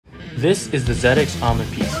This is the ZX Armour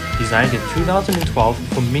piece, designed in 2012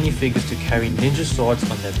 for minifigures to carry ninja swords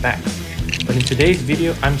on their backs. But in today's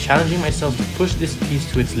video, I'm challenging myself to push this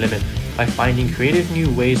piece to its limit by finding creative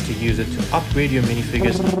new ways to use it to upgrade your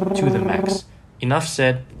minifigures to the max. Enough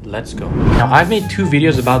said, let's go. Now, I've made 2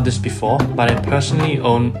 videos about this before, but I personally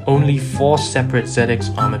own only 4 separate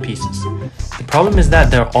ZX Armour pieces. The problem is that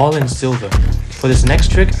they're all in silver. For this next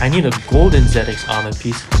trick, I need a golden ZX Armour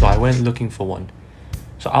piece, so I went looking for one.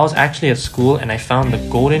 So I was actually at school and I found the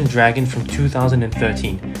Golden Dragon from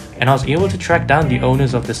 2013, and I was able to track down the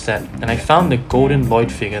owners of the set, and I found the Golden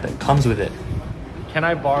Lloyd figure that comes with it. Can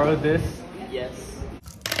I borrow this? Yes.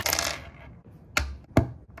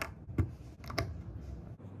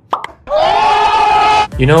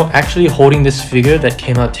 You know, actually holding this figure that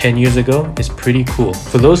came out 10 years ago is pretty cool.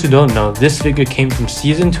 For those who don't know, this figure came from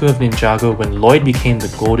season 2 of Ninjago when Lloyd became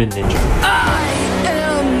the Golden Ninja. I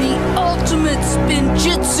am the ultimate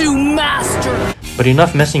spinjitzu master! But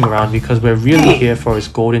enough messing around because we're really here for his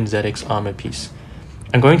Golden ZX Armour piece.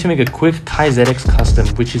 I'm going to make a quick Kai ZX custom,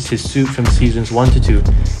 which is his suit from seasons 1 to 2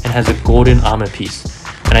 and has a golden armor piece.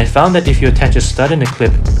 And I found that if you attach a stud and a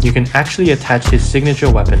clip, you can actually attach his signature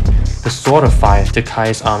weapon, the Sword of Fire, to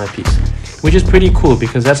Kai's armor piece. Which is pretty cool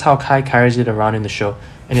because that's how Kai carries it around in the show,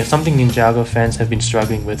 and it's something Ninjago fans have been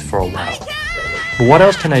struggling with for a while. But what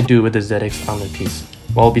else can I do with the ZX armor piece?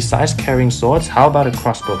 Well, besides carrying swords, how about a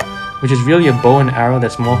crossbow, which is really a bow and arrow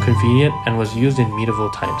that's more convenient and was used in medieval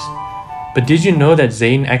times. But did you know that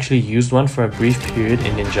Zane actually used one for a brief period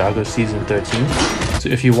in Ninjago season 13? So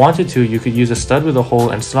if you wanted to, you could use a stud with a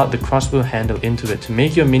hole and slot the crossbow handle into it to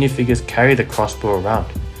make your minifigures carry the crossbow around.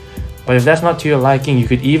 But if that's not to your liking, you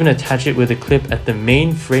could even attach it with a clip at the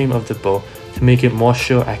main frame of the bow to make it more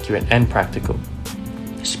show accurate and practical.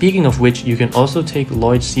 Speaking of which, you can also take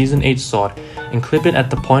Lloyd's season 8 sword and clip it at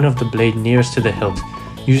the point of the blade nearest to the hilt,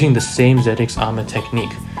 using the same ZX Armour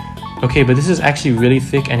technique. Okay, but this is actually really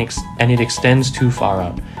thick and it extends too far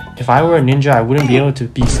out. If I were a ninja, I wouldn't be able to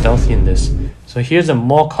be stealthy in this. So here's a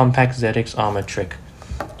more compact ZX Armour trick.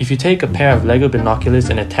 If you take a pair of Lego binoculars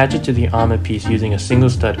and attach it to the armor piece using a single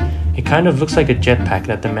stud, it kind of looks like a jetpack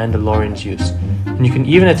that the Mandalorians use. And you can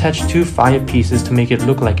even attach 2 fire pieces to make it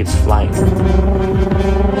look like it's flying.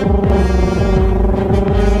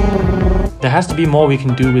 There has to be more we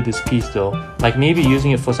can do with this piece though, like maybe using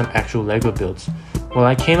it for some actual Lego builds. Well,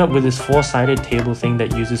 I came up with this 4-sided table thing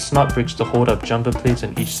that uses snot bricks to hold up jumper plates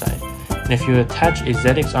on each side. And if you attach a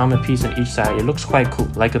ZX Armour piece on each side, it looks quite cool,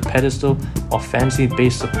 like a pedestal or fancy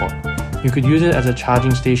base support. You could use it as a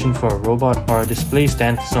charging station for a robot or a display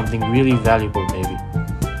stand for something really valuable maybe.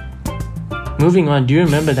 Moving on, do you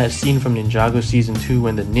remember that scene from Ninjago season 2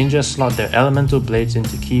 when the ninjas slot their elemental blades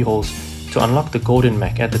into keyholes to unlock the golden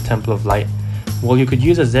mech at the Temple of Light? Well, you could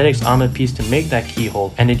use a ZX Armour piece to make that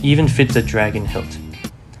keyhole, and it even fits a dragon hilt.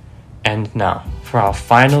 And now, for our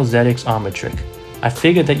final ZX Armour trick. I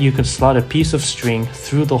figured that you could slot a piece of string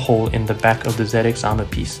through the hole in the back of the ZX Armour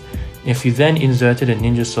piece. If you then inserted a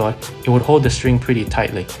ninja sword, it would hold the string pretty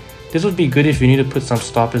tightly. This would be good if you need to put some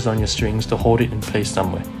stoppers on your strings to hold it in place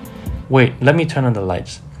somewhere. Wait, let me turn on the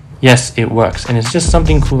lights. Yes, it works, and it's just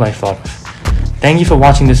something cool I thought of. Thank you for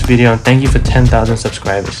watching this video and thank you for 10,000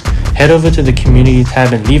 subscribers. Head over to the community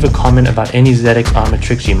tab and leave a comment about any ZX Armour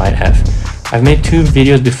tricks you might have. I've made 2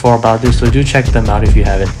 videos before about this, so do check them out if you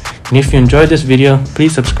haven't. And if you enjoyed this video,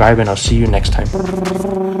 please subscribe and I'll see you next time.